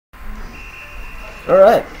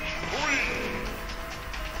Alright.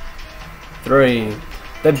 3.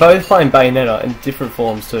 They're both playing Bayonetta in different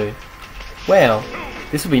forms too. Wow,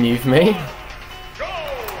 this will be new for me.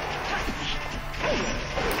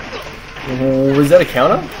 Oh, is that a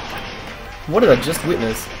counter? What did I just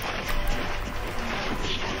witness?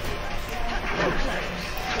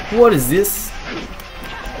 What is this?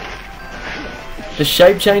 The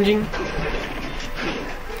shape changing?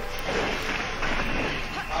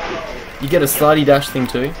 You get a slidey dash thing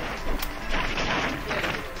too.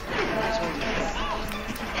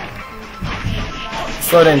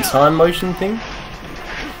 Slow down time motion thing.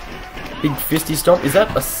 Big fisty stomp. Is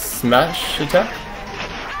that a smash attack?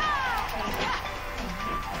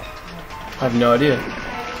 I have no idea.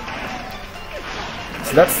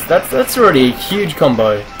 So that's already a huge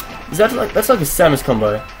combo. Is that like that's like a Samus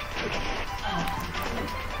combo?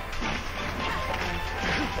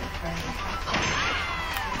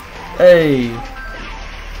 Hey.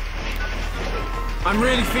 I'm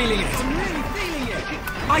really feeling it.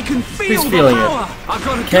 I can feel Who's feeling the power. I've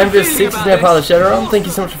got a Canvas good 6 feeling is about now part of this. the Shadow Realm. Thank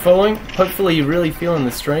you so much for following. Hopefully you're really feeling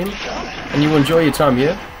the stream and you enjoy your time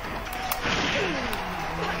here.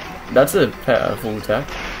 That's a powerful attack.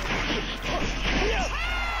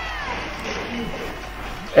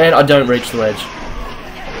 And I don't reach the ledge.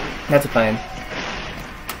 That's a pain.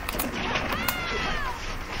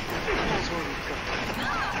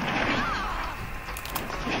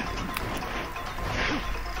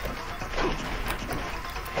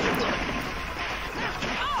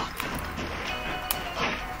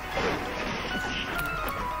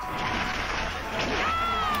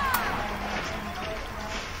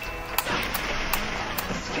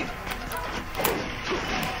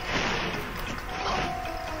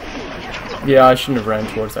 Yeah, I shouldn't have ran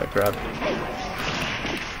towards that grab.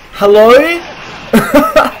 Hello?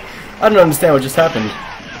 I don't understand what just happened.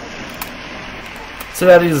 So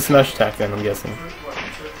that is a smash attack then, I'm guessing.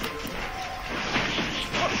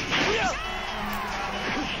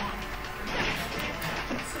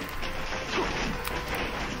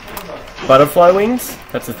 Butterfly wings?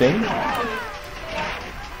 That's a thing.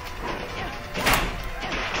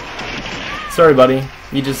 Sorry buddy,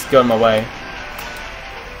 you just got in my way.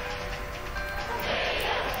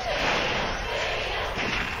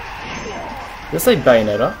 Let's say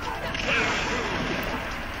Bayonetta.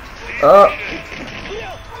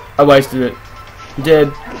 I wasted it. I'm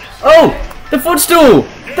dead. Oh! The footstool!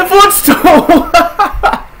 The footstool!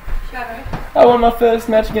 I won my first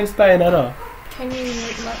match against Bayonetta. Can you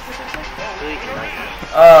make match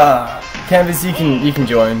Canvas, you can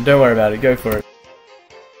join. Don't worry about it. Go for it.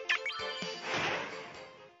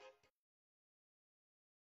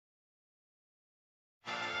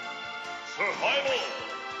 Survival.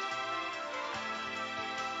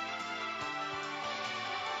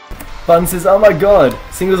 Button says, oh my god,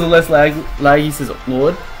 singles are less laggy, says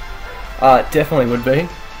Lord. Definitely would be.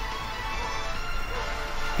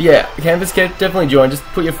 But yeah, Canvas can definitely join, just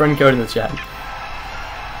put your friend code in the chat.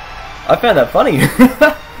 I found that funny.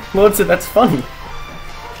 Lord said that's funny.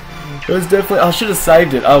 It was definitely, I should have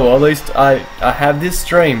saved it. Oh well, at least I have this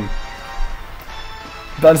stream.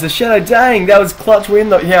 Button says, Shadow, dang, that was clutch win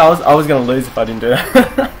though. Yeah, I was gonna lose if I didn't do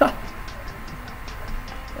that.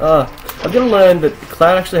 I've got to learn that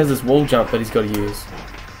Cloud actually has this wall jump that he's got to use.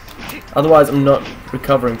 Otherwise, I'm not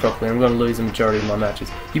recovering properly. I'm going to lose the majority of my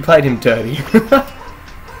matches. You played him dirty.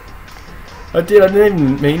 I did. I didn't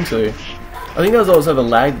even mean to. I think that was also the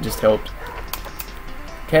lag that just helped.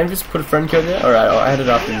 Can I just put a friend code there? Alright, I'll add it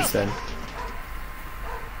after this then.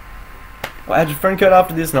 I'll add your friend code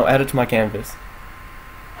after this and I'll add it to my Canvas.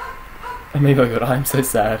 Amiibo god, I'm so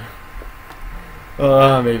sad. Oh,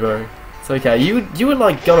 Amiibo. It's okay. You were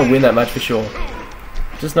like gonna win that match for sure.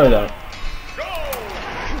 Just know that.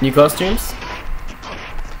 New costumes?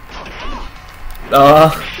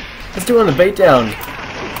 Let's do it on the beatdown.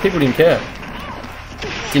 People didn't care.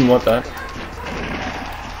 Didn't want that.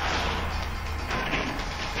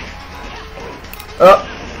 Oh,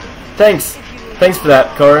 thanks. Thanks for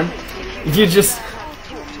that, Corin. You just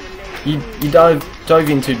you dove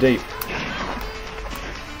in too deep.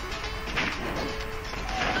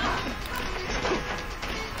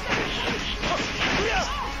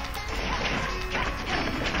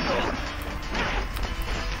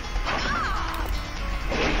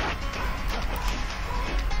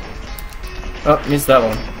 Oh, missed that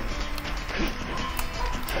one.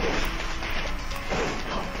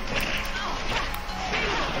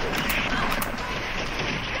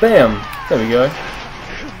 Bam! There we go.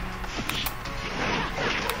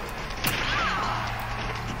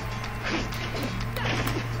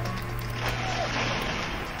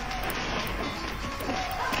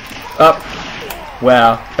 Up.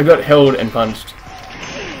 Wow, I got held and punched.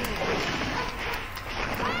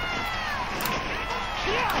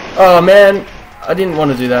 Oh man, I didn't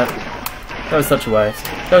want to do that. That was such a waste.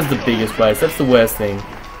 That was the biggest waste. That's the worst thing.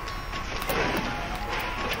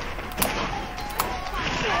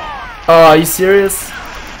 Oh, are you serious?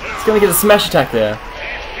 He's gonna get a smash attack there.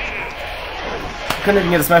 Couldn't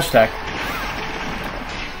even get a smash attack.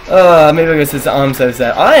 Maybe I guess I'm so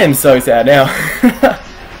sad. I am so sad now.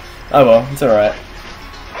 Oh well, it's alright.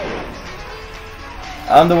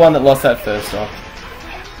 I'm the one that lost that first off.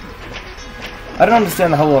 I don't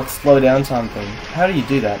understand the whole like, slow down time thing. How do you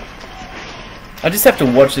do that? I just have to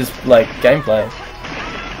watch this like gameplay.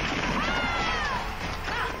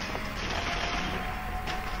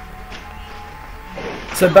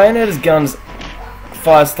 So Bayonetta's guns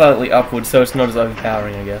fire slightly upwards, so it's not as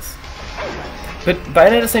overpowering, I guess. But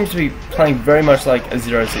Bayonetta seems to be playing very much like a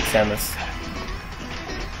 06 Samus.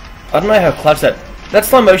 I don't know how clutch that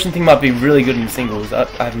slow motion thing might be really good in singles. I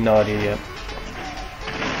have no idea yet.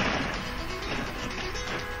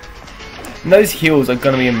 And those heals are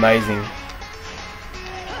going to be amazing.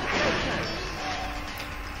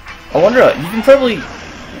 I wonder, you can probably...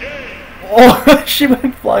 Oh, she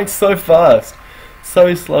went flying so fast.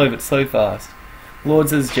 So slow, but so fast. Lord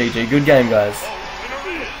says GG. Good game, guys.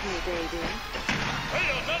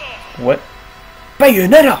 What?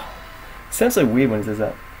 Bayonetta! Sounds so weird when he says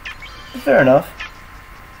that. But fair enough.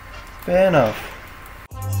 Fair enough.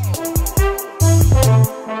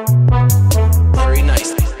 Very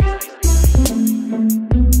nice.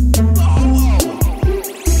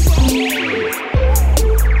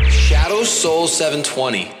 Shadow Soul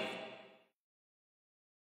 720.